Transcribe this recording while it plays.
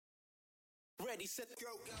ready, set, go.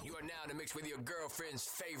 You are now in the mix with your girlfriend's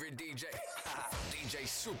favorite DJ, DJ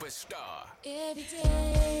Superstar. Every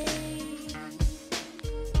day.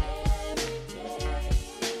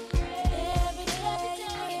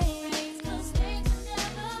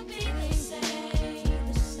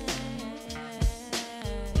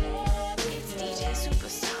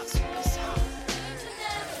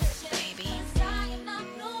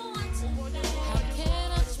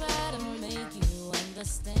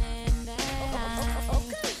 Understand that I'm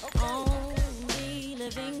only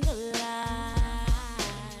living a lie,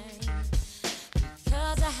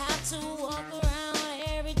 because I have to walk around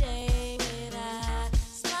every day with a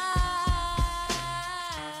smile.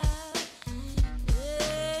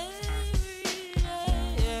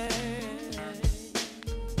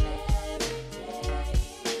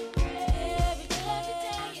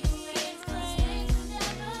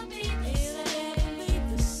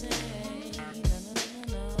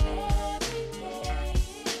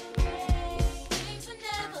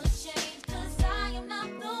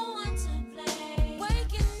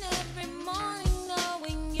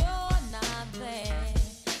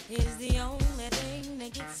 Is the only thing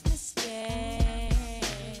that gets me scared.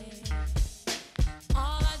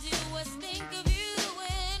 All I do is think of you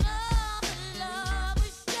and all the love we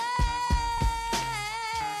share.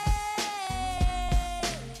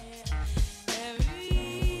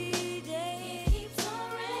 Every day keeps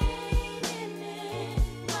on raining in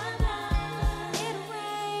my life. It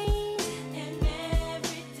rains and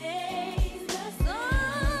every day's the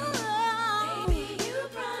sun. Baby, you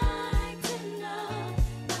brighten up.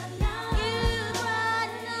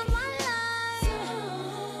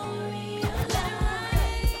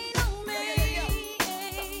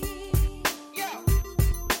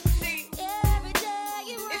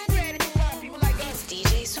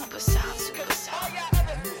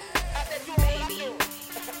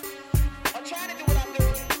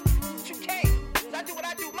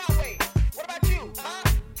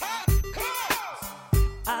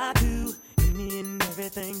 I do any and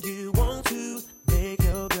everything you want to make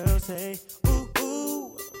your girl say, ooh,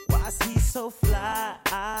 ooh, why's he so fly?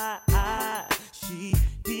 She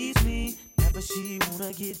beats me, never she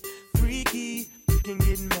wanna get freaky. You can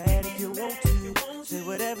get mad if you want to, say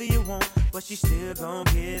whatever you want, but she still gon'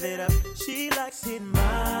 give it up. She likes it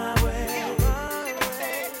my way, my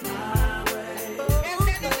way, my way.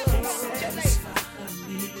 Can't satisfy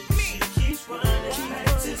me. She keeps running back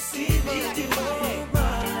to see me do it.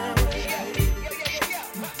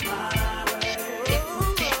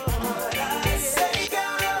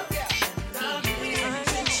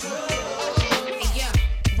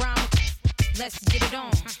 Let's get it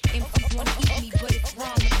on. MCs wanna eat me, but it's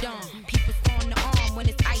Ramadan. People throwing the arm when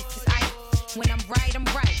it's ice, it's ice. When I'm right, I'm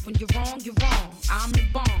right. When you're wrong, you're wrong. I'm the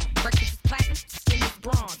bomb. Breakfast is platinum, skin is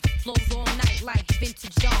bronze. Flows all night like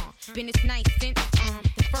vintage dawn. Been this night since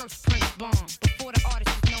the first Prince bomb. Before the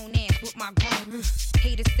artist was known as with my grown.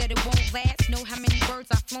 Haters said it won't last. Know how many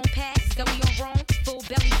birds I've flown past. Belly on wrong, full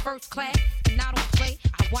belly first class. And I don't play,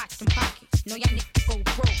 I watch them pockets. Know y'all niggas go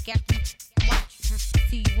broke after you watch.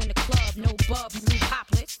 See you in the club, no bub, you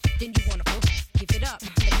poplets. Then you wanna give it up,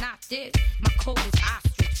 but not this. My code is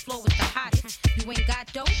ostrich, flow is the hottest. You ain't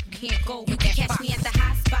got dope, you can't go with that. Catch me at the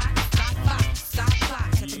hot spot, stop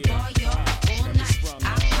clock, at the bar, y'all, all night. I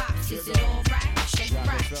pop, is it alright? Shake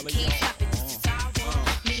right, you can't stop it, this is how I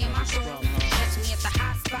want. Me and my girl, catch me at the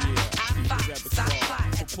hot spot, stop clock,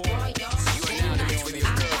 at the bar, y'all, You are now in the mix with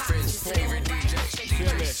your girlfriend's favorite DJ,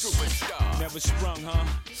 DJ Superstar. Never sprung, huh?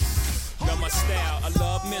 Know my style, I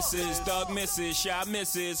love misses, thug misses, shy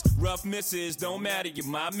misses, rough misses, don't matter, you're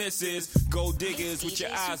my misses. Gold diggers with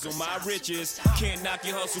your eyes on my riches. Can't knock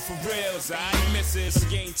your hustle for reals, I ain't misses. I'm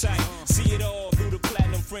game tight, see it all through the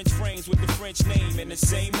platinum French frames with the French name. And the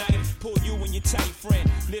same night, pull you and your tight friend,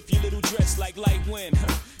 lift your little dress like light wind.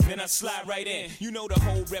 Then I slide right in, you know the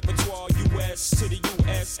whole repertoire, US to the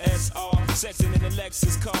USSR. Sexing in the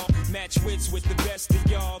Lexus car, match wits with the best of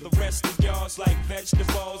y'all. The rest of y'all's like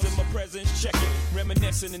vegetables in my presence, check it.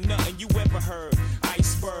 Reminiscent of nothing you ever heard.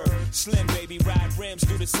 Iceberg, slim baby, ride rims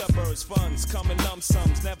through the suburbs. Funds come in lump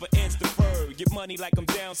sums, never ends deferred. Get money like I'm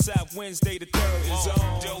down south, Wednesday the 3rd is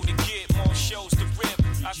on. Dough to get, more shows to rip.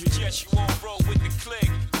 I suggest you all roll with the click.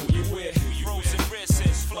 Who you with? Frozen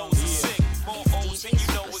wrists, flows are sick. More O's than you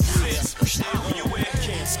know exists. Who you with?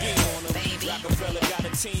 Can't scheme on them. Rockefeller got a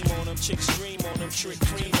team on them. Chicks dream on them. Trick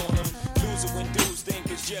cream on them. Loser when dudes think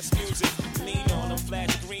it's just music. Lean on them.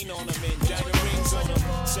 Flash green on them. And diamond rings on them.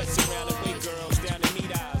 Sets around the way girls down to meet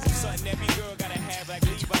eyes. And something every girl gotta have like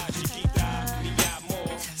Levi's. She keep the eye. Me out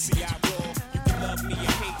more. See I roll. You can love me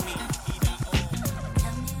or hate me. Either or.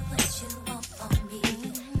 Tell me what you want from me.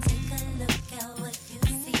 Take a look at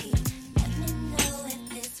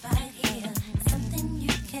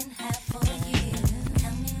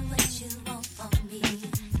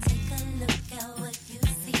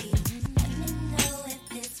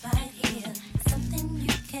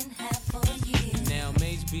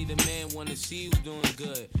the man, wanna see you doing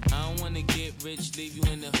good. I don't wanna get rich, leave you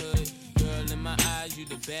in the hood. Girl, in my eyes, you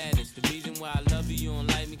the baddest. The reason why I love you, you don't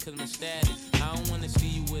like me cause my status. I don't wanna see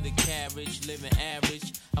you with a carriage, living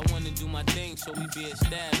average. I wanna do my thing so we be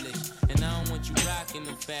established. And I don't want you rocking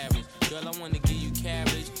the fabric. Girl, I wanna give you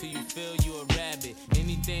carriage till you feel you a rabbit.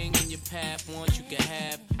 Anything in your path, want you can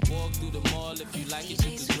have. Walk through the mall, if you like it,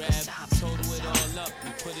 you can grab. Total it all up,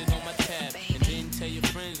 you put it on my tab. And then tell your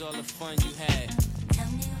friends all the fun you had.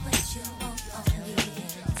 Tell me what you want from me.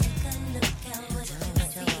 Take a look at what you see.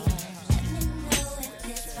 Let me know if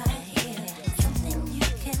it's right here. Something you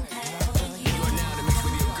can have. You are now to mix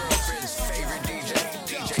with your girlfriend's favorite DJ,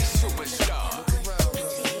 DJ Superstar.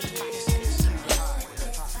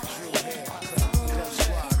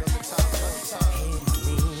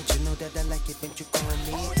 You know that I like it when you call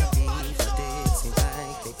me baby. So this ain't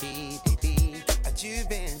right, baby. You've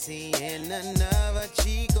been seeing another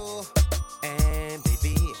Chico. And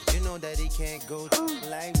baby, you know that he can't go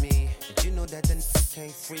like me. But you know that the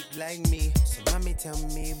can't freak like me. So mommy, tell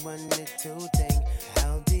me one little thing.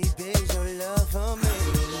 How deep is your love for me?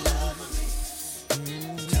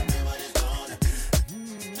 Tell me what it's gonna be.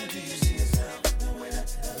 Do you see yourself the way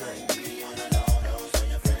that I like me on the low nose on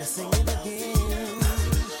your friends? Sing it again.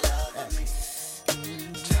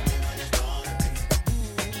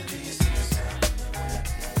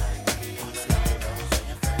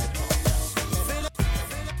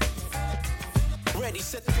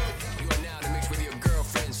 Set the you are now to mix with your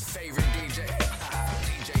girlfriend's favorite DJ,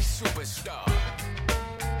 DJ Superstar.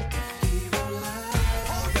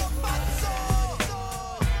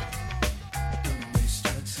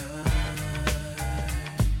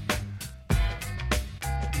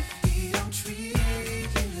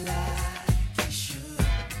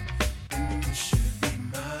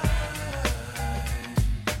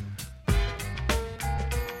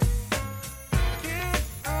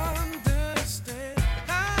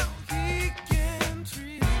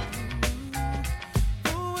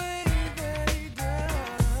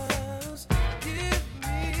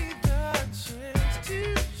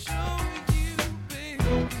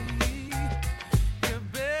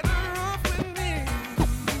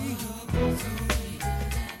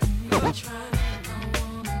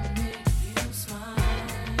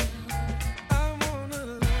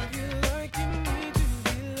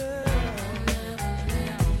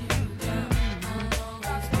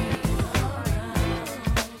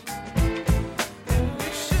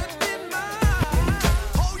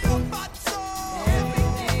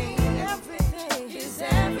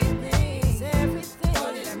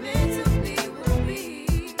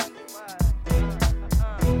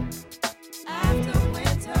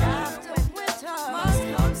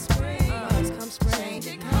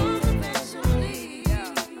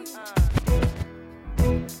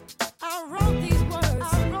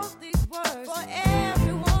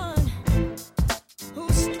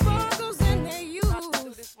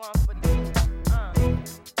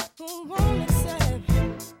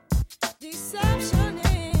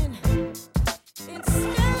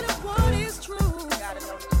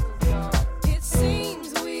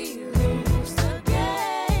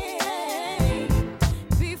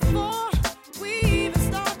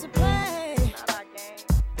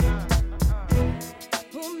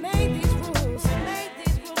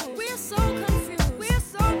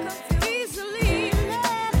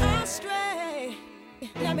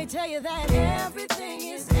 Tell you that everything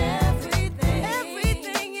is everything.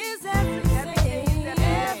 Everything is everything.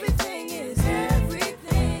 Everything is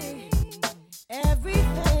everything.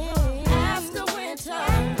 Everything. After winter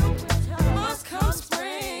must come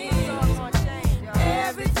spring.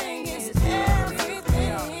 Everything is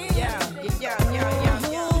everything.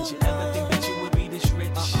 Did you ever think that you would be this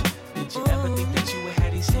rich? Did you ever think that you would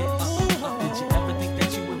have these hits? Did you ever think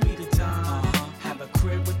that you would be the Don? Have a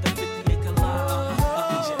crib with a 50-acre lot?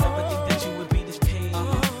 Did you ever think that you would be this paid?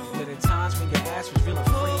 But at times when your ass was real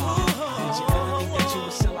afraid. Did you ever think that you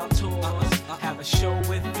would sell out tours? Have a show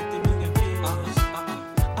with 50 million views?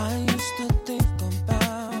 I used to think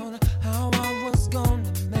about how I was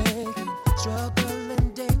gonna make it,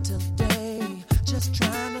 struggling day to day, just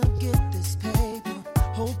trying to get this paper,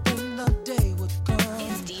 hoping the day would come.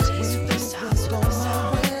 It's DJ Superstar. Go my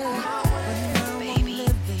way, but now I'm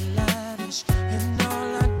living lavish, and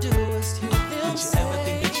all I do is hear them Did you ever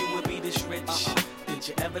think that you would be this rich? Did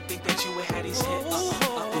you ever think that you would have these hits?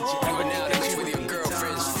 Did you You ever are now think to that mix you with would your be the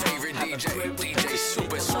girlfriend's Don? favorite Have a DJ, crib with DJ a 50-acre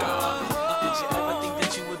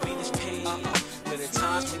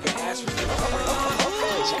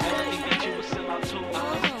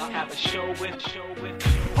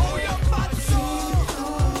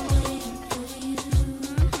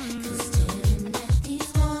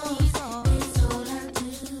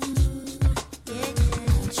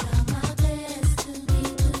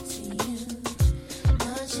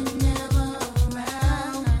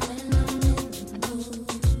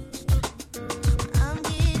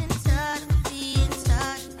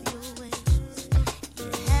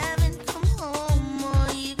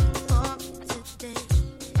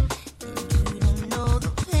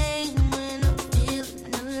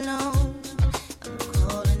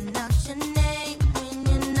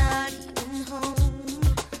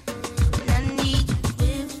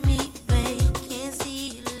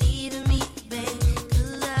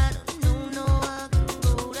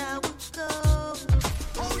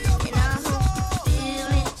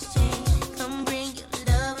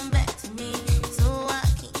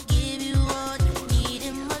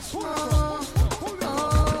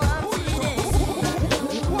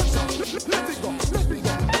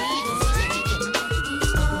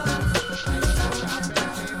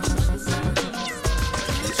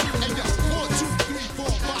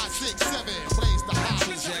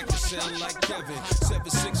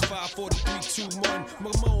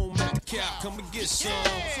come and get some.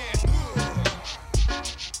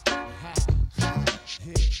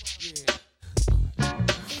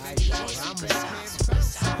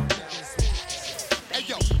 Hey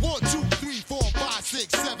yo, 1, 2, 3, 4, 5,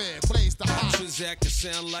 6, 7. Plays the hot. Transact and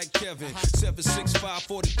sound like Kevin.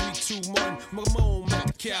 765-4321. Mamone at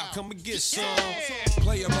the cow, come and get some.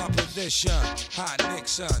 Play my position, hot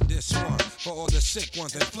Nixon, this one. For all the sick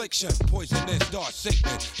ones, infliction, poisonous, dark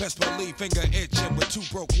sickness. Best believe finger itching with 2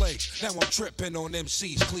 broke legs. Now I'm tripping on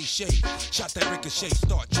MC's cliche. Shot that ricochet,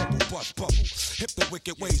 start trouble, bust bubble. Hip the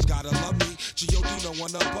wicked ways, gotta love me. G.O.D. no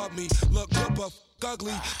one above me. Look good, but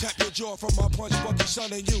ugly. Tap your jaw from my punch, Bucky,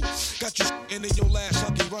 son, and you. Got you in your last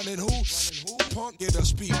huggy, running who? Punk, get a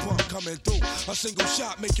speed bump coming through. A single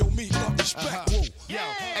shot make your meat love respect. Woo. Yo,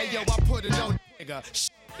 hey yo, I put it on nigga.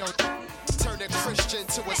 Yo, turn a Christian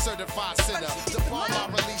to a certified sinner. The bomb I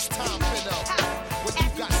release time pinner. When you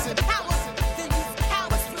got sinner.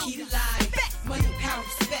 Key to life, money, power,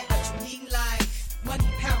 respect, what you need in life. Money,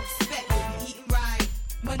 power, respect, what we eating right.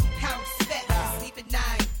 Money, power, respect, when you sleep at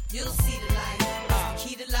night. You'll see the light.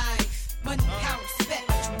 Key to life, money, power, respect,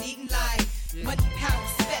 what you need in life. Money, power,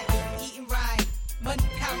 respect, what we eating right. Money,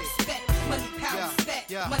 power, respect, money, power,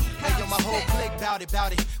 respect, money, power, hey, yo, my whole clique bout it.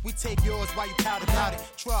 We take yours while you pout about it.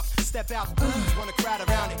 Truck, step out, wanna crowd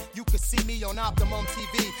around it. You can see me on Optimum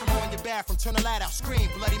TV. I'm on your bathroom, turn the light out, scream,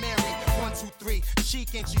 Bloody Mary. 1, 2, 3,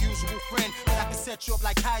 Chic ain't your usual friend, but I can set you up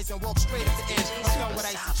like Kaiser and walk straight at the end. I'm done with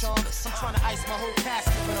icy charm. I'm trying to ice my whole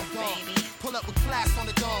casket, but I'm gone. Pull up with class on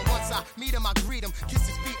the dawn. Once I meet him, I greet him, kiss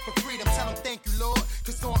his feet for freedom. Tell him thank you, Lord,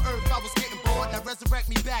 cause on earth I was getting bored. Now resurrect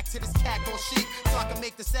me back to this cat called sheep, so I can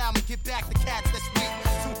make this album and get back the cats that's weak.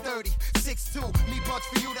 230, 6'2", me bugs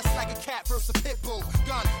for you, that's like a cat versus a pit bull.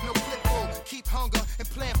 Gun, no clip bull, keep hunger and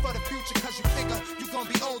plan for the future, cause you figure you gon'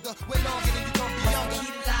 be older, way longer than you gon' be younger. Key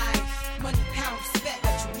to life, money, power, respect,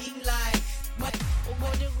 what you need in life. Money,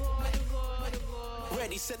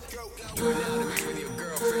 ready, set, go. You're now to mix with your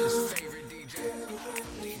girlfriend's favorite DJ,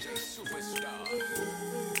 DJ Superstar.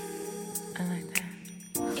 I like that.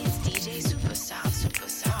 It's DJ Superstar,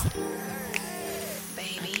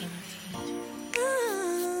 baby.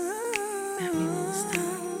 That we won't stop.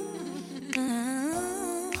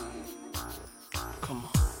 Come on.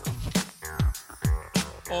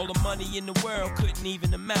 All the money in the world couldn't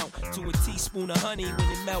even amount to a teaspoon of honey when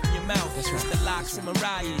it melt in your mouth. That's right. The Locks and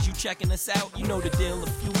Mariahs, you checking us out? You know the deal, a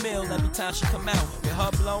few mil every time she come out. With her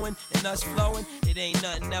blowing and us flowing, it ain't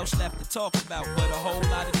nothing else left to talk about but a whole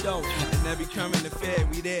lot of dough. And every current affair,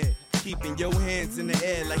 we there. Keeping your hands in the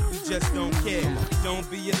air like we just don't care. Don't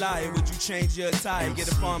be a liar, would you change your attire? Get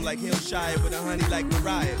a farm like Hillshire with a honey like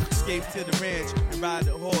Mariah. Escape to the ranch and ride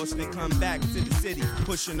the horse, then come back to the city,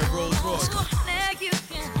 pushing the Rolls Royce. You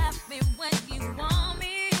can have me when you want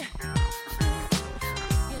me.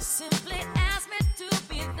 You simply ask me to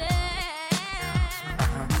be there.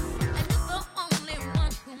 And you're the only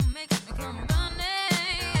one who makes me come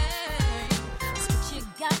running. So what you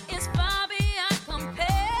got is far beyond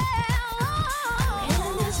compare.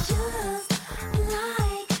 And it's just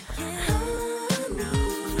like honey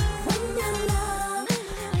when your love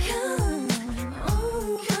comes.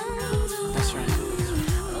 Oh, that's right.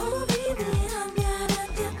 Oh, baby, I'm gotta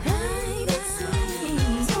dependency.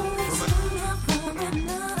 So it's enough for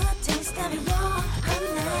another taste of your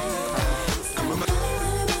honey. So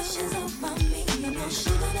many wishes over me, and no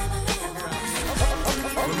sugar never let go.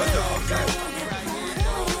 Where my dogs at?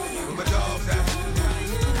 Where my dogs at?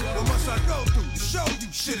 What must I go through to show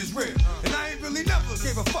you shit is real? And I ain't really never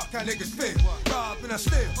gave a fuck how niggas feel. Rob and I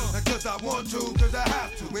steal, not cause I want to, cause I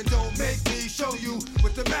have to. And don't make me show you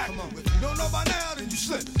with the Mac. If you don't know by now, then you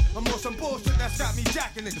slip. I'm on some bullshit that's got me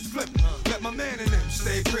jacking niggas flipping. Let my man in them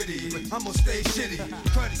stay pretty, but I'm gonna stay shitty.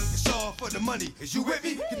 Cruddy, it's all for the money. Is you with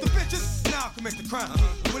me? Get the bitches, now I'll commit the crime.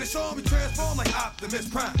 And when it's on, we transform like Optimus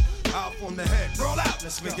Prime. Out from the head, roll out,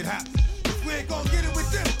 let's make it happen. If we ain't gon' get it with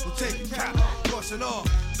them, we'll take it cap. Bustin' off,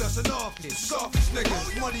 dustin' off, the softest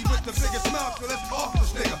niggas. Money with the biggest mouth, so let's off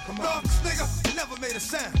this nigga. Darkest nigga, never made a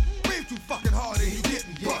sound. Breathe too fucking hard and he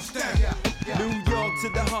getting bust down. New York to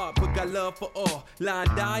the heart, but got love for all. Line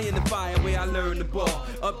die in the fire where I learn the ball.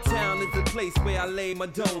 Uptown is the place where I lay my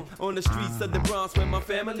dome. On the streets of the Bronx where my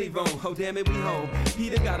family roam. Oh damn it, we home.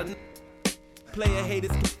 Peter got a player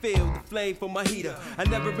haters can feel the flame from my heater. I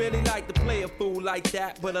never really liked to play a fool like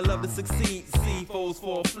that, but I love to succeed. See foes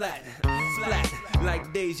fall flat. So flat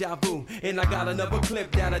like deja vu. And I got another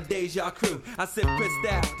clip down a deja crew. I said pissed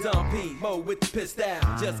out, Don P, Mo with the pissed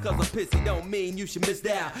out. Just cause I'm pissy don't mean you should miss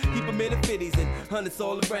out. Keep them in the 50s and hundreds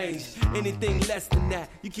all the range. Anything less than that,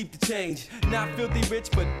 you keep the change. Not filthy rich,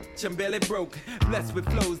 but I'm barely broke. Blessed with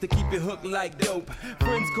flows that keep you hooked like dope.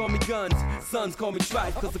 Friends call me guns, sons call me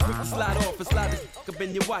trife. Cause the quick to slide off and slide the up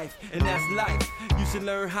in your wife. And that's life, you should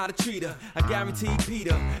learn how to treat her. I guarantee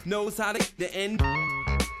Peter knows how to the end.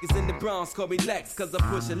 Is in the Bronx, call me Lex, cause I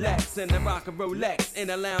push a Lex, and I rock a Rolex,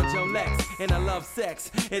 and I lounge on Lex, and I love sex,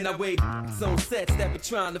 and I wait on sets that be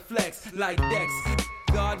trying to flex like Dex.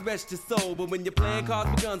 God rest your soul, but when you're playing cards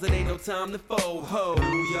with guns, it ain't no time to fold. Ho,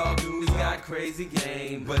 New York dudes got crazy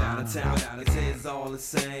game, but out of town, it's all the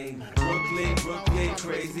same. Brooklyn,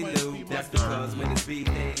 crazy Lou. That's because when it's beat,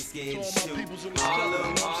 they ain't scared to shoot. All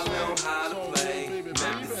know how to play.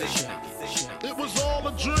 It was all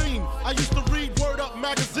a dream. I used to read Word Up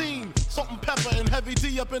magazine. Salt and Pepper and Heavy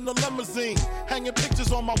D up in the limousine, hanging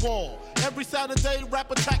pictures on my wall. Every Saturday,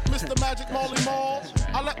 rap attack Mr. Magic Marley Marl.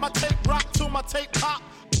 I let my tape rock till my tape pop.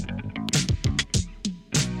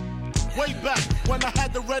 Way back when I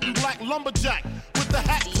had the red and black lumberjack with the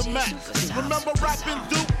hat to match. Remember rapping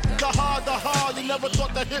Duke? The hard, you never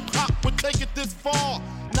thought that hip hop would take it this far.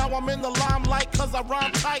 Now I'm in the limelight cause I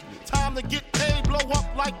rhyme tight. Time to get paid, blow up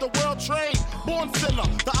like the world trade. Born sinner,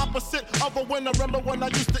 the opposite of a winner. Remember when I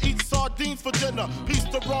used to eat sardines for dinner? Peace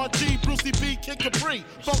to Ron G, Brucey B, Kid Capri,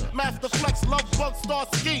 Funk Master Flex, Love Bug, Star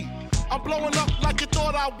Ski. I'm blowing up like you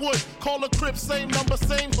thought I would. Call a crib, same number,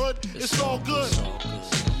 same hood. It's all good.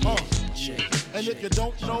 And if you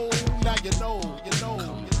don't know, now you know, you know,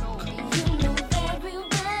 you know.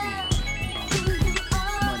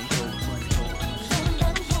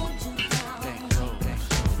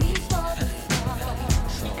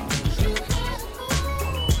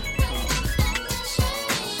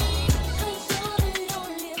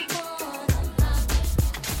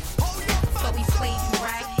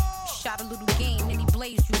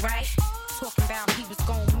 Right? Talking about he was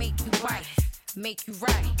gonna make you right, make you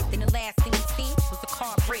right. Then the last thing he seen was a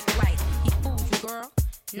car brake light. He fooled you, girl.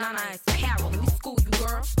 Nah, it's apparel. Let me school you,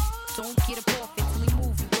 girl. Don't get up off it till he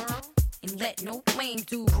move you, girl. And let no lame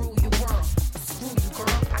dude rule your world. Screw you,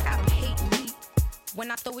 girl. I got him hating me. When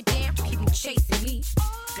I throw it down, keep him chasing me.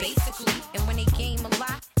 Basically, and when they game a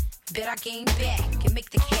lot, bet I game back. Can make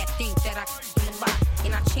the cat think that I game a lot.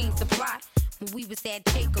 And I changed the plot. When we was at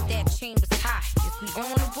Jacob, that chain was high. Is we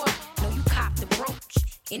on the road? No, you copped the brooch.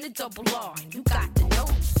 In the double R, and you got the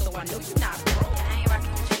note. So I know you not broke. I ain't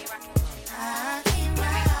rockin' with you, ain't rockin' with you. I can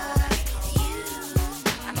rock you.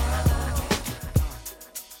 I'm in love.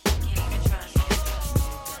 Can't even trust you.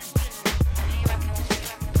 I ain't rockin' with you.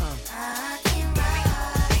 I can rock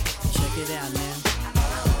you. Check it out now.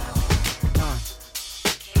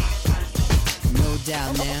 No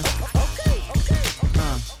doubt now.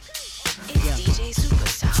 It's DJ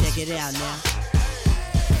Superstar. Check it out now.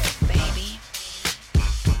 Baby.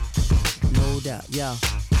 No doubt, yo.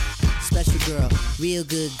 Special girl, real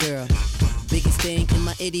good girl. Biggest thing in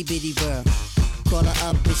my itty bitty world. Call her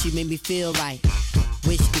up and she made me feel right.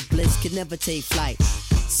 Wish the bliss could never take flight.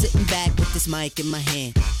 Sitting back with this mic in my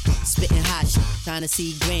hand. Spitting hot shit, trying to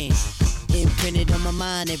see grand. Imprinted on my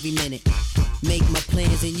mind every minute. Make my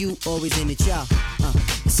plans and you always in it, y'all.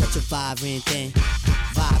 It's such a vibrant thing.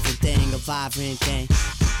 A vibrant thing.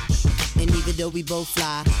 And even though we both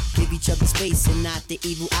fly, give each other space and not the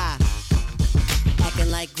evil eye.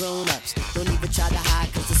 Acting like grown-ups, don't even try to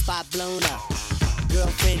hide cause the spot blown up.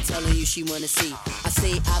 Girlfriend telling you she wanna see. I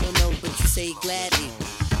say I don't know, but you say gladly.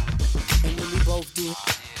 And when we both do,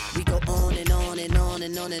 we go on and on and on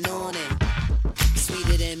and on and on and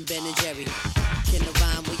sweeter than Ben and Jerry. Can I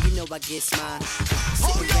rhyme? Well, you know I get mine.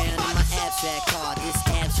 Sitting around in my abstract car. This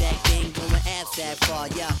abstract thing going abstract far,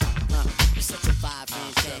 yeah. It's such a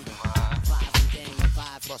vibrant thing. Vibrant thing, a vibrant.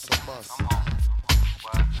 Bust.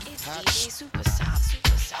 It's DJ Superstar.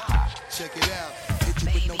 Check it out. Hit you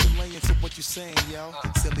with no delay into what you saying, yo.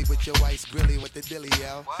 Silly with your ice, grilly with the dilly,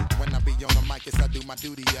 yo. When I be on the mic, yes, I do my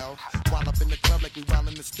duty, yo. While up in the club like we while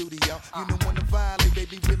in the studio. You know when to violate,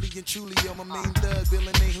 baby, really and truly, yo. My main thug, Bill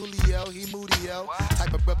ain't Julio, he moody, yo.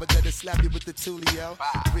 Type of brother that'll slap you with the tulio.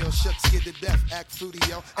 Real shook, scared to death, act fruity,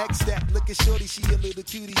 yo. X that, look at shorty, she a little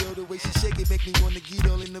cutie, yo. The way she shake it make me wanna get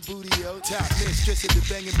all in the booty, yo. Top mistress of the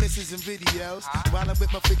banging misses and videos. While I'm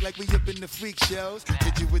with my freak like we up in the freak shows.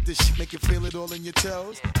 Hit you with the shit, make you feel it all in your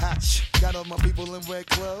toes. Hot shh, got all my people in red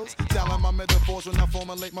clothes. Telling my metaphors when I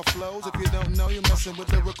formulate my flows. If you don't know, you're messing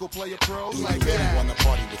with lyrical player pros like that. You wanna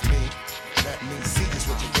party with me? Let me see just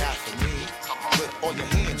what you got for me. Put all your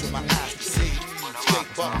hands with my eyes to see. Straight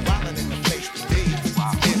buck violent in the place to be. If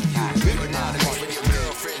you really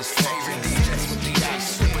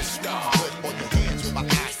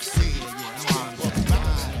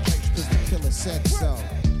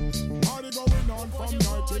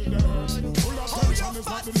is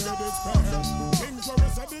what the ladies pay. Things where we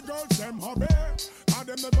say the girls them hobby, and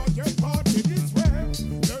them never get party this way.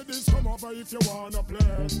 Ladies come over if you wanna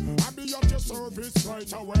play. I be at your service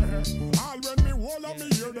right away. All when me roll up, me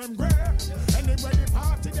hear them gray. Anyway the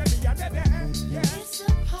party get the other day. Yeah. It's a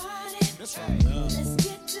party. That's right. Let's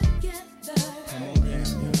get together. Come on, yeah.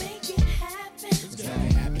 Make it happen. Let's get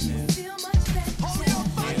it happening. Feel much better. Hold your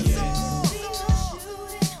fight song.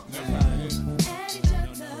 At each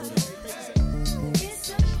other. It's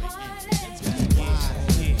a party.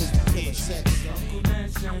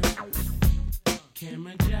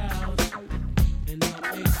 Cameron Giles, and I'm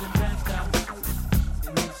facing best out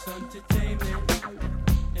in this entertainment,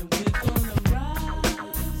 and we're gonna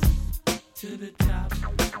rise to the top.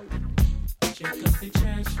 Check up the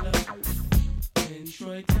chancellor and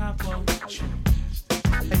Troy Topo.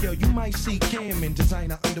 Hey yo, you might see Cam in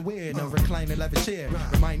designer underwear, no recliner leather chair.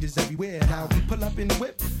 Reminders everywhere. How we pull up in the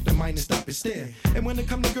whip, the miners stop and stare. And when it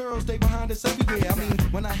come to girls, they behind us everywhere. I mean,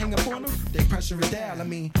 when I hang up on them, they pressure it down. I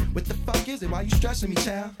mean, what the fuck is it? Why you stressing me,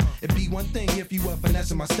 child? It'd be one thing if you were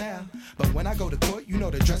finessing my style, but when I go to court, you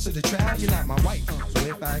know the dress of the trial. You're not my wife, so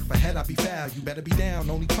if I act for head, I'll be foul. You better be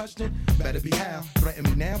down. Only question, better be how. Threaten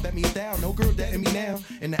me now, bet me down. No girl dating me now.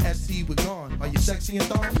 In the SC, we're gone. Are you sexy and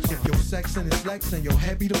thong? If your sex and it's flex and your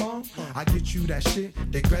head be the bomb, I get you that shit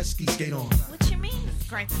that Gretzky skate on. What you mean,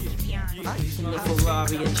 Gretzky piano? From the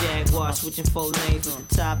Ferrari and Jaguar, switching 4 lanes with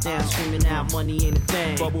the top down, screaming out money ain't a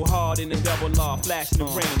thing. Bubble hard in the double law, flashing the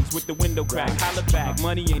rings with the window crack. Holla back,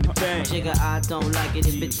 money ain't a thing. Jigga, I don't like it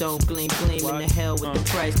if it don't gleam. In the hell with the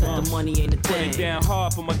price, but the money ain't a Put thing. it down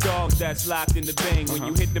hard for my dogs that's locked in the bang. When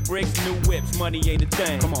you hit the bricks, new whips, money ain't a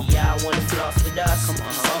thing. Come on. Yeah, I wanna floss with us.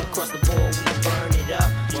 All across the board, we burn it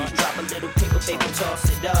up. Drop a little pickle, baby, toss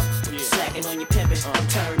it up. Slacking on your pimpin',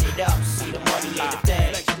 turn it up. See the money ain't a thing.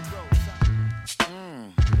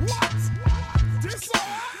 What? This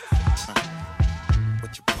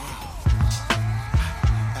What you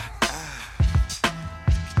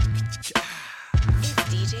It's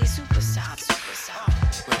DJ Superstar.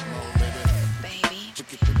 Baby.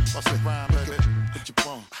 What's the rhyme, baby? What you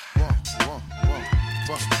want?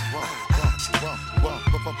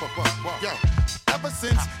 Yo, ever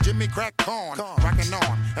since Jimmy cracked corn, rockin'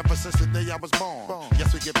 on, ever since the day I was born.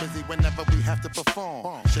 Yes, we get busy whenever we have to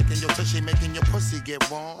perform. Shaking your tushy, making your pussy get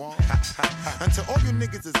warm. Until all you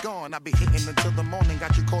niggas is gone, I be hitting until the morning,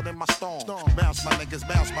 got you caught in my storm. Bounce my niggas,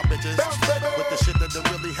 bounce my bitches. With the shit that they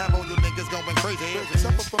really have all you niggas going crazy.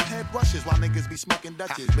 Suffer from head rushes while niggas be smoking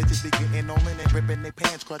Dutches. Bitches be getting all in it, ripping their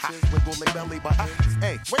pants crutches, wiggle their belly buttons.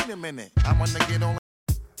 Hey, wait a minute, I wanna get on.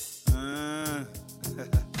 It's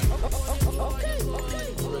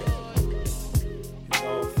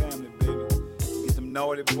all family, baby. Get them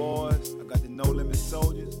naughty boys. I got the No Limit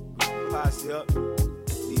Soldiers. Posse up.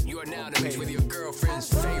 You are now the mix with your girlfriend's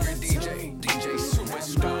favorite DJ, DJ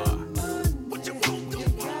Superstar. What you want?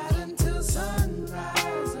 Until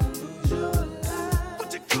sunrise, and lose your life.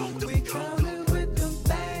 What you gon' do? We coming with them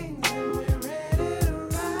bangs, and we're ready to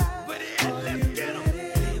ride. Let's get 'em.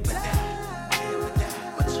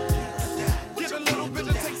 Get a little bit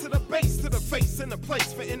of taste of the bass to the face in the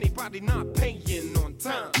place for anybody not paying on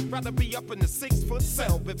time. Rather be up in the 6-foot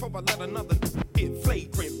cell before I let another get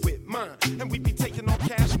flagrant with mine. And we be taking on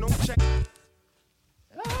cash, no check.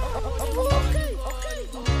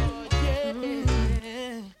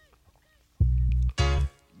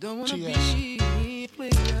 Don't wanna be a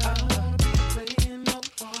player. I don't wanna be playing no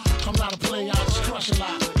more. I'm not a player, I just crush a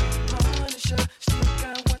lot. Punisher, still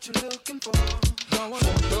got what you're looking for. Don't wanna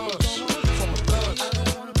From thugs. I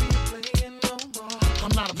don't wanna be playing no more.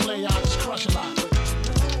 I'm not a player, I just crush a lot.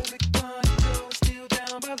 Still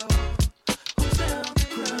down below. Who's down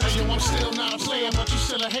below? Hey, yo, I'm still not a player, but you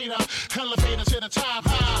still a hater. Elevator to the top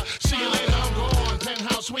high. See you later, I'm gone.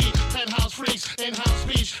 Penthouse suite, penthouse freaks, in-house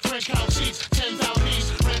beach, French couch seats, 10,000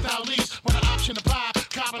 piece, rent out lease. With an option to buy,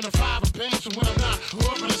 copping a 5 of Benz. And when I'm not,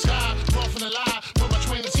 up in the sky, off in the lie. Put my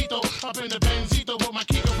Twincito up in the Benzito. With my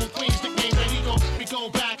Kiko from Queens, nickname Benito. We go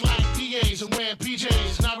back like DAs and wearing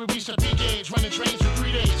PJs. Now we reach the peak age, running trains for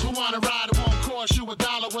 3 days. Who wanna ride? It won't cost you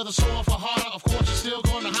 $1. Whether sore for harder, of course you're still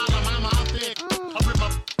gonna holler. Mama, I'm thick. I rip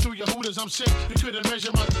up through your hooters, I'm sick. You couldn't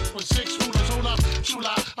measure my with 6 rulers. Hold up,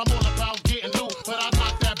 chula, I'm all about getting loot, but I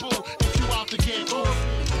knock that bull if you out to get oof.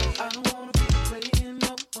 I don't wanna be playing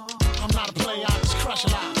no more. I'm not a player, I just crush a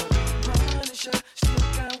lot. Punisher, still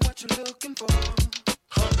got what you're looking for.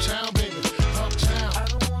 Uptown, baby, uptown. I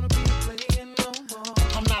don't wanna be playing no more.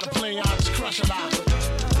 I'm not a player, I just crush a lot.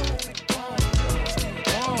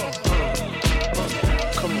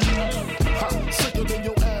 Sicker than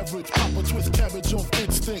your average. Papa twist cabbage off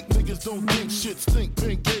instinct. Nigga niggas don't think shit stink.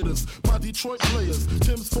 Pink Gators, my Detroit players.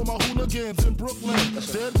 Tim's for my hooligans in Brooklyn.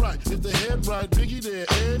 Dead right, if the head right, Biggie there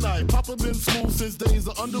every night. Papa been smooth since days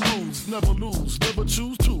of under rules. Never lose, never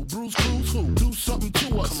choose to. Bruce Cruz who? Do something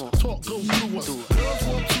to us. Talk go through us. Girls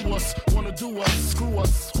want to us, wanna do us, screw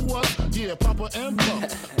us. Who us? Yeah, Papa and Pump.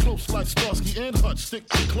 Close like Starsky and Hutch, stick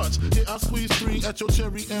to clutch. Yeah, I squeeze 3 at your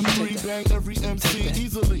cherry M3. Bang every MC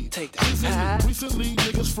easily. Recently,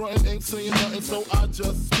 niggas frontin' ain't saying nothing, so I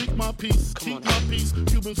just speak my peace, keep my peace.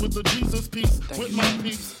 Cubans with the Jesus peace, with my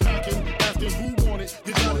peace. Packing, asking who want it.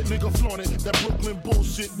 You got it, nigga, flaunt it. That Brooklyn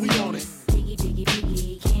bullshit, we on it. Biggie, biggie,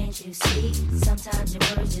 biggie, can't you see? Sometimes your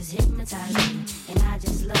words just hypnotize me. And I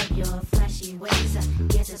just love your flashy ways. I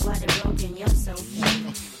guess that's why they're broken, you're so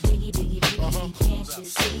fake. Biggie, biggie, biggie, can't you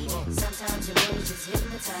see? Sometimes your words just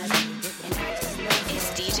hypnotize me. And I just love your It's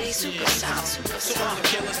DJ Superstar. So all the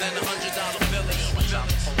killers and the $100 billers.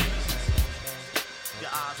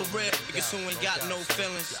 For real, niggas who ain't got no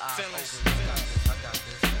feelings.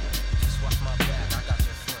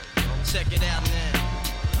 Check it out now.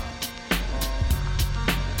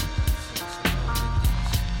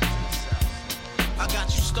 I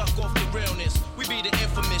got you stuck off the realness. We be the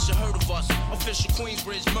infamous, you heard of us. Official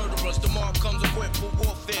Queensbridge murderers. The mob comes equipped for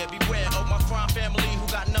warfare. Beware of my crime family who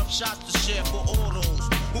got enough shots to share for all those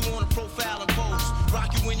who wanna profile and pose.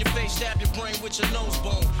 Rock you in your face, stab your brain with your nose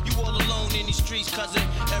bone. You all alone in these streets, cousin.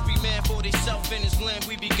 Every man for theyself in his land,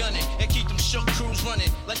 we be gunning. And keep them shook crews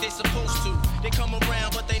running like they supposed to. They come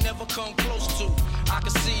around, but they never come close to. I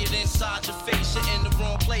can see it inside your face, you're in the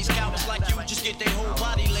wrong place. Cowards like you just get their whole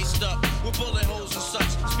body laced up with bullet holes and such.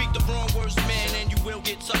 Speak the wrong words, man, and you will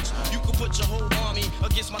get touched. You can put your whole army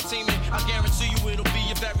against my team, and I guarantee you it'll be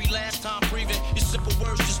your very last time breathing. Your simple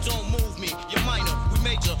words just don't move me. You're minor, we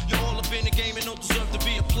major. You're all up in the game and don't deserve to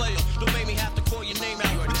be a player. Don't make me have to call your name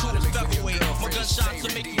out. The coolest featherweight. My gunshots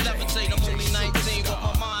will make you levitate. I'm only 19, but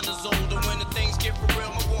my mind is older. When the things get for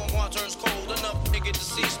real, my warm heart turns cold. Enough nigga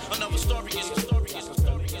deceased. Another story is the story is the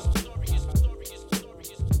story is the story is the story is the story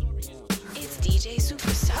is the story is the story. It's DJ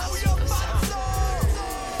Superstar.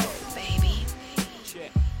 Baby.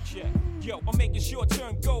 Check. Yo, I'm making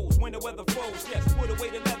short-term goals when the weather froze. Yes, put away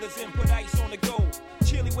the leathers and put ice on the gold.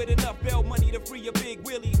 Chilly with enough bell money to free a big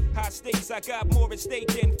Willie. High stakes, I got more at stake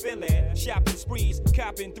than Philly. Shopping sprees,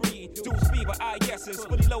 copping 3. Deuce fever, yeses,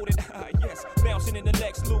 fully loaded, yes. Bouncing in the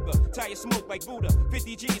Lex Luger, tire smoke like Buddha.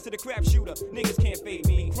 50 G's to the crap shooter, niggas can't fade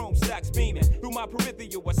me. Chrome stocks beaming, through my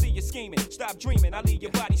peripheral, I see you scheming. Stop dreaming, I leave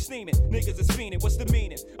your body steaming. Niggas is fiending, what's the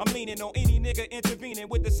meaning? I'm leaning on any nigga intervening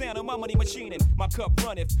with the sound of my money machining. My cup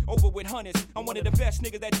runneth, over with hundreds. I'm one of the best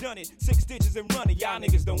niggas that done it. 6 digits and running, y'all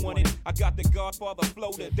niggas don't want it. I got the Godfather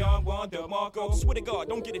flow, the Don Juan, the Marco. Swear to God,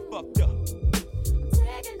 don't get it fucked up.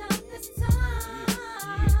 taking up this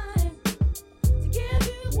time to give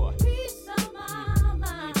you a piece of my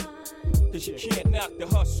mind. Cause you can't knock the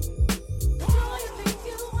hustle. All you think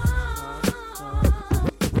you want,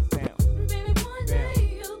 baby, one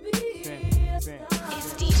day you'll be a star.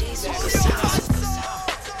 It's DJ Superstar.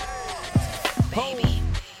 Baby.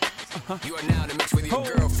 You are now in the mix with your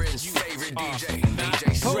girlfriend's favorite DJ,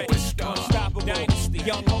 DJ Superstar. Unstoppable Dynasty,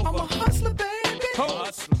 Young Over. I'm a hustler, baby.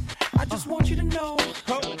 Hustler. I just want you to know.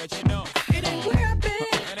 Let you know. It ain't where I've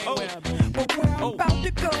been, but where I'm about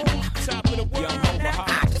to go. Top of the world. Now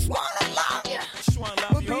I just wanna love you. Just wanna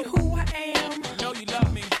love you. Be who I am. Know you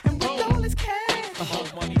love me. And with all this cash, more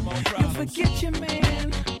money, more problems. you forget your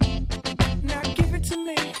man. Now give it to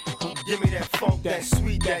me. Give me that funk, that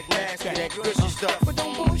sweet, that nasty, that gushy stuff. But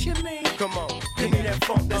don't bullshit me. Come on, give me that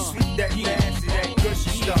funk, that sweet, that nasty, that gushy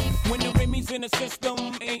stuff. When the Remy's in the system,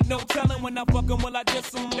 ain't no telling when I fuck 'em, will I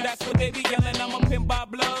diss 'em? That's what they be yelling. I'm a pimp by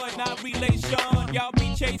blood, not relation. Y'all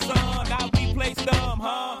be chasing, I'll replace them,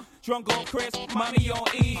 huh? Drunk on Chris, money on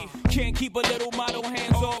E. Can't keep a little model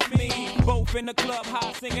hands off me. Both in the club,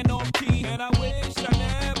 high singing off key. And I wish I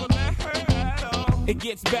never met her at all. It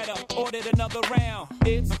gets better, ordered another round.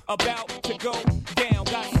 It's about to go down.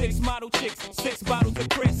 Got 6 model chicks, 6 bottles of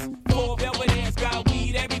Chris. 4 velvet ass, got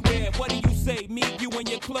weed everywhere. What do you say? Me, you, and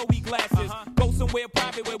your Chloe glasses. Go somewhere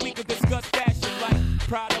private where we can discuss fashion like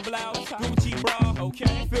Prada blouse, Gucci bra,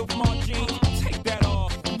 okay? Filth Mark jeans, take that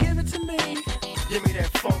off. Give it to me. Give me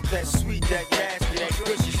that funk, that sweet, that nasty, that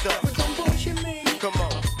gushy stuff. But don't bullshit me. Come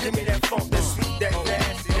on, give me that funk, that sweet, that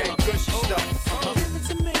nasty, that gushy stuff. Give it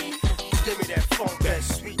to me. Give me that funk, that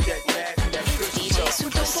sweet, that nasty, that gushy DJ stuff.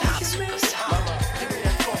 Superstar. Mama, give me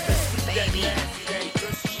that funk, that sweet, that Baby. nasty, that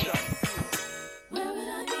gushy stuff. Where would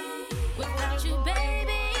I be without you,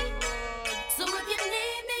 baby? So if you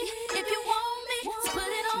need me, if you want me, just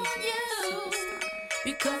put it on you.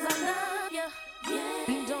 Because I love you,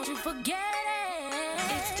 and don't you forget it.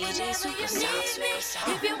 It's DJ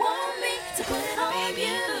Superstar. If you want me to put it on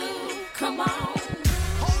you, come on.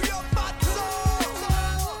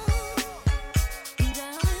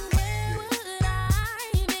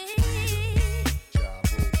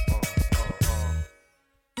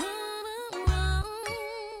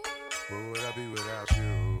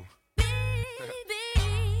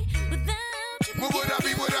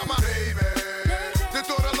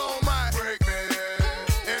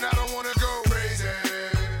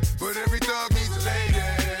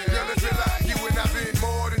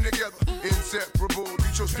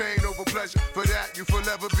 Pain over pleasure, for that you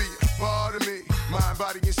forever be a part of me. Mind,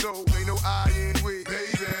 body, and soul, ain't no I in we.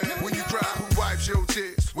 Baby, when you cry, who wipes your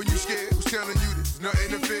tears? When you scared, who's telling you there's nothing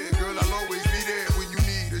to fear? Girl, I'll always be there when you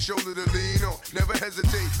need a shoulder to lean on. Never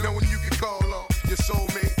hesitate, knowing you can call on your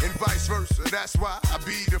soulmate and vice versa. That's why I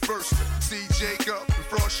be the first to see Jacob and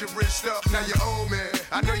frost your wrist up. Now you're old man,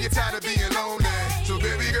 I know you're tired of being lonely. So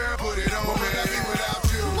baby girl, put it on me. I be without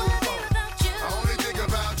you. I only think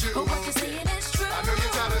about you. I know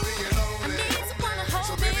you're tired of being lonely.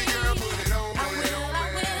 So baby girl, put it on me.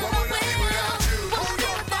 What would I be without you? I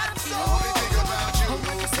only think about you.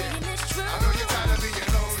 I know you're tired of being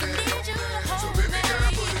lonely. So baby girl,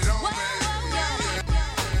 put it on me.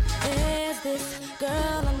 There's this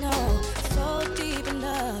girl I know, so deep in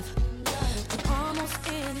love, with almost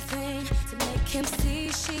anything to make him see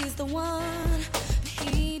she's the one.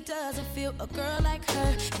 He doesn't feel a girl like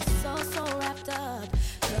her. He's so wrapped up.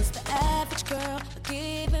 'Cause the average girl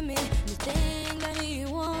giving me anything that he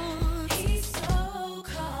wants. He's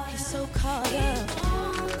so caught up. He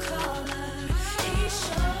won't call her. He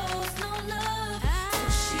shows no love. So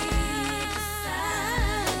she decides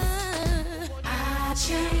I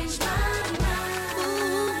changed my mind.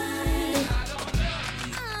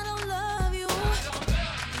 I don't love you.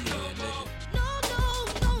 No.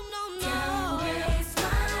 Can't waste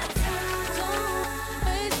my time. Don't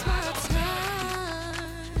waste my time.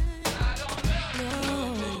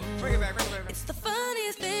 Bring it back. It's the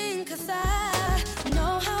funniest thing, 'cause I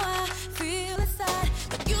know how I feel inside,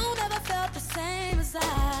 but you never felt the same as I.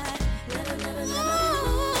 Never.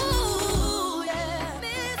 Ooh, yeah.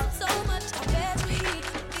 Miss him so much, I bet we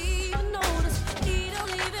even notice. He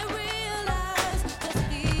don't even realize that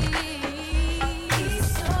he's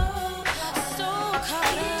so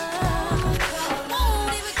caught up.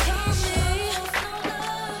 Won't even call me.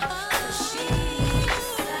 She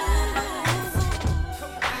decides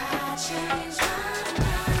I changed my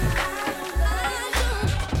mind.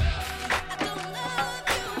 I don't love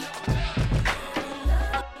you.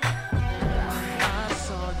 I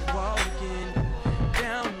saw you walking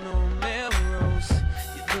down on Melrose.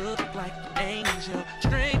 You look like an angel,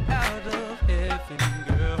 straight out of heaven,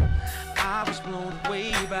 girl. I was blown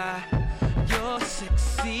away by your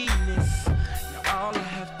sexiness. Now all I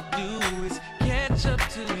have to do is catch up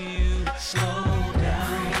to you. Slow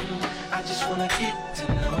down, I just wanna get to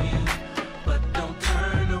know you. But don't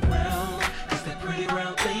turn around, 'cause that pretty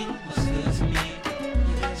round thing was good to me.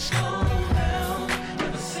 Slow down,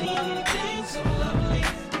 never seen anything so lovely.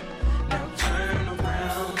 Now turn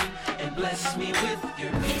around and bless me with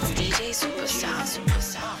your beauty. It's DJ Superstar.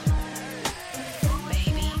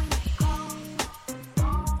 Baby.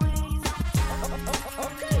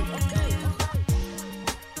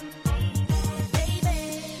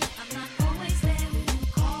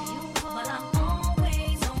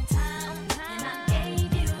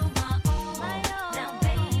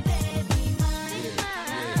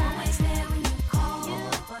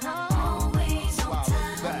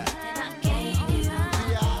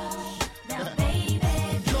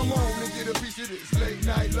 Come on and get a piece of this late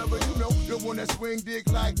night lover, you know, the one that swing dick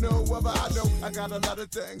like no other. I know I got a lot of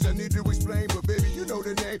things I need to explain, but baby, you know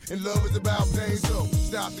the name, and love is about pain. So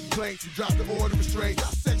stop the complaints and drop the order of restraint.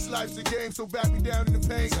 Our sex life's a game, so back me down in the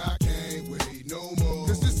pain. I can't wait no more.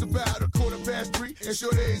 'Cause it's about 3:15, and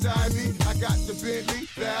sure days I mean, I got the Bentley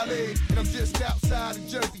Ballet, and I'm just outside of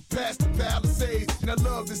Jersey, past the Palisades, and I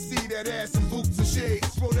love to see that ass in boots and shades.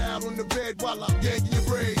 Throw down on the bed while I'm yanking your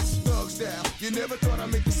braids. Thug style, you never thought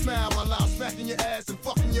I'd make you smile while I'm smacking your ass and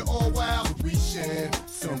fucking you all wild. But we share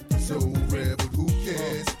something so rare, but who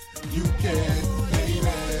cares? You can, baby.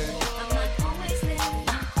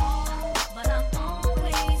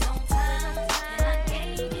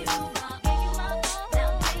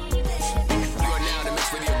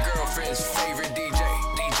 Favorite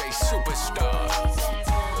DJ Superstar.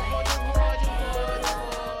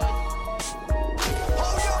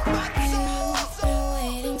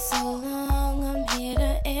 Waiting so long, I'm here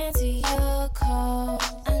to answer your call.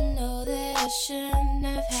 I know that I shouldn't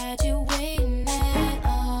have had you waiting at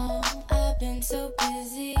all. I've been so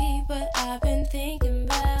busy, but I've been thinking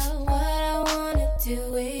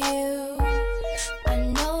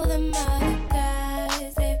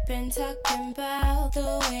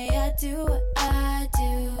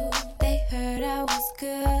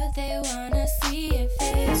good, they wanna see if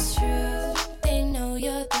it's true. They know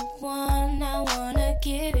you're the one I wanna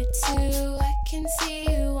give it to. I can see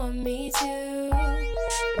you want me too.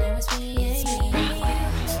 Now it's me and you.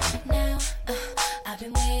 Now, I've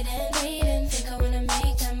been waiting. Think I wanna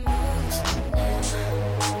make that move now.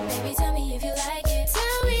 Baby, tell me if you like it.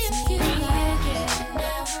 Tell me if you like it.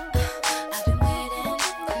 Now, I've been waiting.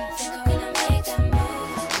 Think I wanna make that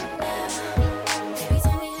move now. Baby,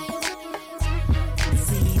 tell me how you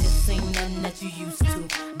See, this ain't nothing that you used to.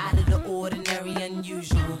 Out of the ordinary,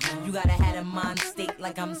 unusual. You gotta have a mind state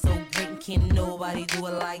like I'm so great. Can't nobody do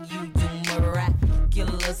it like you do.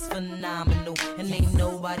 Miraculous, phenomenal. And ain't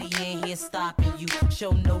nobody in here stopping you.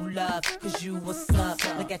 Show no love, cause you what's up.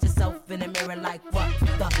 Look at yourself in the mirror like what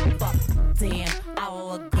the fuck. Damn, I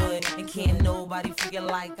look good. And can't nobody figure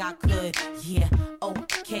like I could. Yeah,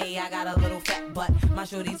 okay, I got a little fat butt. My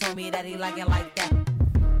shorty told me that he like it like that.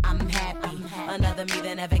 I'm happy, another me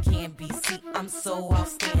that never can be. See, I'm so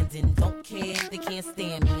outstanding. Don't care if they can't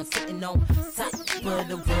stand me. I'm sitting on top of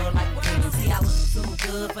the world like Queen. See, I look too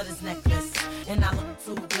good for this necklace, and I look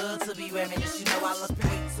too good to be wearing this. You know I look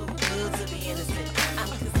way too good to be innocent. I'm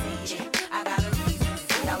conceited, I got a reason.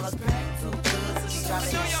 See, I look way too good to be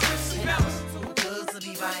driving this, and I look too good to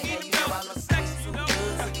be buying that. You know I look way too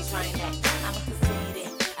good to be trying that. I'm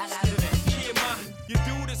conceited, I got a reason. Yeah, ma, your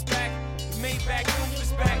dude is back. Maybach roof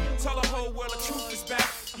is back. Tell the whole world the truth is back.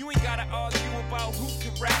 You ain't gotta argue about who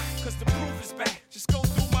can rap, cause the proof is back. Just go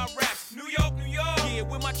through my raps. New York, New York. Yeah,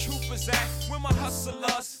 where my troopers at? Where my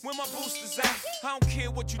hustlers? Where my boosters at? I don't care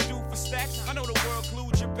what you do for stacks. I know the world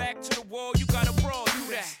glued your back to the wall. You gotta brawl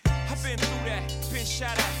through that. I've been through that. Been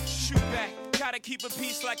shot at. Shoot back. Gotta keep a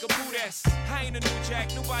peace like a boot ass. I ain't a new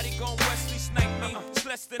jack. Nobody gon' Wesley snipe me. It's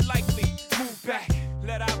less than likely. Move back.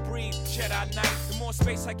 Let I breathe, Jedi Knight. The more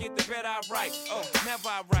space I get, the better I write. Oh, never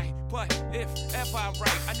I write, but if ever I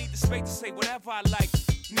write, I need the space to say whatever I like.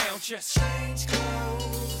 Now just change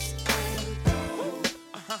clothes.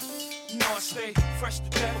 You know I stay fresh to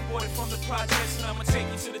death, aborted from the projects, and I'ma take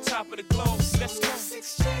you to the top of the globe. Let's go.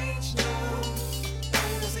 Exchange now.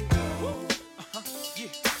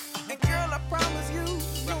 Yeah. And girl, I promise you,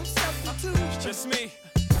 no substitute. It's just me,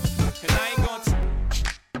 and I ain't gonna.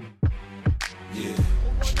 Yeah.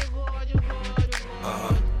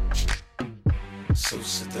 So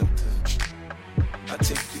seductive. I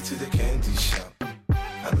take you to the candy shop.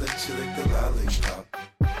 I let you lick the lollipop.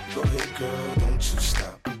 Go ahead, girl, don't you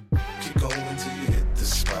stop. Keep going till you hit the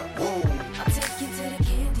spot. Whoa. I'll take you to the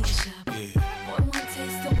candy shop. Yeah. One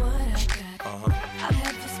taste of what I got. I'll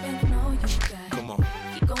have you spending all you got. Come on.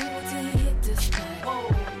 Keep going till you hit the spot. Whoa.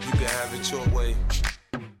 You can have it your way.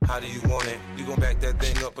 How do you want it? You gon' back that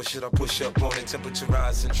thing up or should I push up on it? Temperature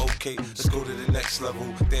rising, okay, let's go to the next level.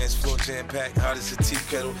 Dance floor jam packed, hot as a tea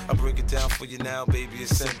kettle. I break it down for you now, baby,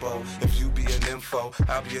 it's simple. If you be an info,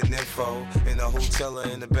 I'll be an info. In a hotel or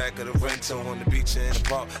in the back of the rental, on the beach or in the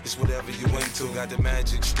park, it's whatever you into. Got the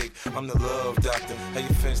magic stick, I'm the love doctor. How your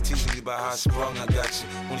fans teasing you about how I sprung, I got you.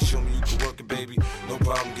 Wanna show me you can work it, baby? No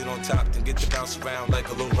problem, get on top, then get to bounce around like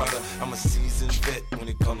a low rider. I'm a seasoned vet when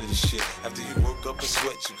it comes to this shit. After you work up a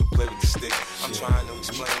sweat, you can play with the stick. I'm trying to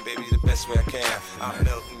explain, baby, the best way I can. I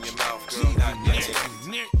melt in your mouth, girl, not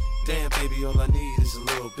your Damn, baby, all I need is a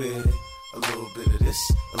little bit of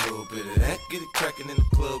this, a little bit of that. Get it cracking in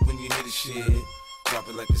the club when you hear the shit. Drop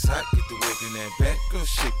it like it's hot, get the work in that back. Girl,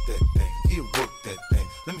 shake that thing, yeah, work that thing.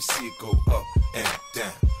 Let me see it go up and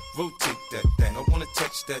down. Rotate that thing, I wanna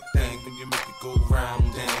touch that thing when you make it go round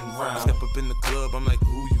and round. Step up in the club, I'm like,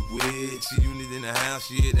 who you with? See unit in the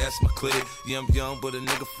house, yeah, that's my clique. Yeah, I'm young, but a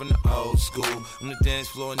nigga from the old school. On the dance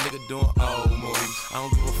floor, a nigga doing old moves. I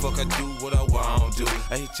don't give a fuck, I do what I want to.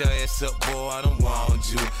 I hit your ass up, boy, I don't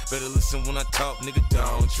want you. Better listen when I talk, nigga,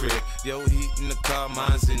 don't trip. Yo, heat in the car,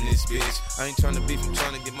 mine's in this bitch. I ain't tryna beef, I'm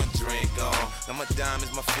tryna get my drink on. Got my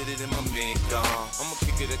diamonds, my fitted, and my mink on. I'ma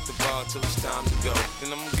kick it at the bar till it's time to go.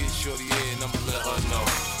 Then I'ma get shorty in and I'ma let her know.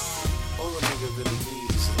 All a nigga really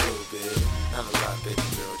needs is a little bit. Not a lot, baby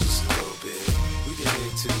girl, just a little bit. We can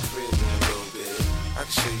head to the crib in a little bit. I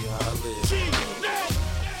can show you how I live.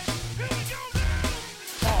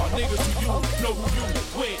 Niggas who you know who you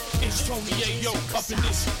with. It's Tony Ayo up in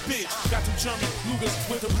this bitch. Got them German Lugers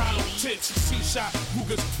with them hollow tips. C-shot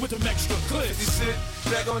Rugers with them extra clips. 50 Cent,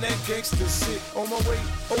 back on that gangster shit. On my way,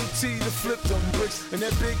 OT to flip them bricks. And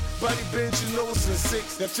that big body bench, you know it's a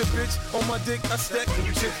 6. That's your bitch on my dick, I stack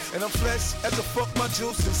them chips. And I'm flash as a fuck, my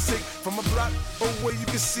juice is sick. From a block, where you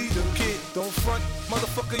can see them kid. Don't front,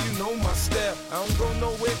 motherfucker, you know my style. I don't go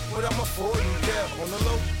nowhere without my 40 cap. On the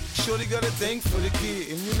low, Shorty got a thing for the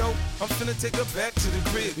kid, and you know, I'm finna take her back to the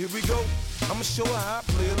crib. Here we go, I'ma show her how I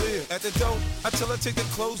play a live. At the door, I tell her take the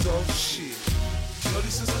clothes off. Shit.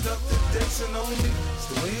 Shorty since I ducked the dancing on me. It's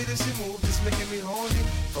the way that she move, it's making me horny.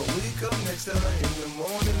 If I wake up next to her in the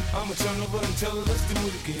morning, I'ma turn over and tell her let's do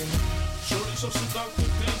it again. Shorty so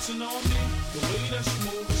seductive dancing on me. The way that she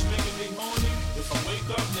move is making me horny. If I wake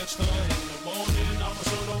up next to her in the morning, I'ma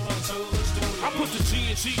turn over and tell her let's do it again. I put the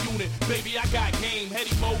G&G unit, baby, I got game.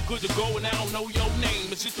 Heady mode, good to go, and I don't know your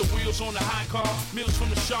name. Is it the wheels on the high car, meals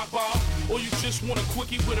from the shop bar, or you just want a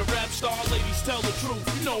quickie with a rap star? Ladies, tell the truth,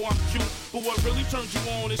 you know I'm cute, but what really turns you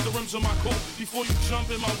on is the rims on my coupe. Before you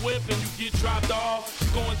jump in my whip and you get dropped off, you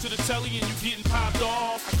going to the telly and you getting popped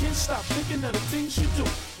off. I can't stop thinking of the things you do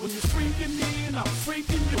when you're freaking me and I'm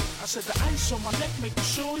freaking you. I said the ice on my neck make the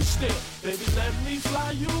shorty still. Baby, let me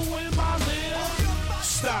fly you in my lip.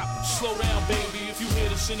 Stop, slow down, baby. If you hear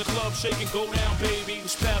this in the club, shake and go down, baby.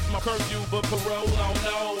 It's past my curfew, but parole, oh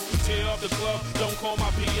no. If you tear up the club, don't call my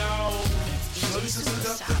P.O. Shorty since I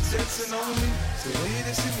ducked the dancing on me. It's the way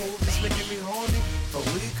that she move, it's making me horny. If I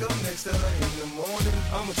wake up next to her in the morning,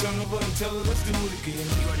 I'ma turn over and tell her let's do it again.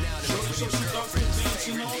 Shorty so seductive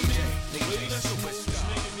dancing on me.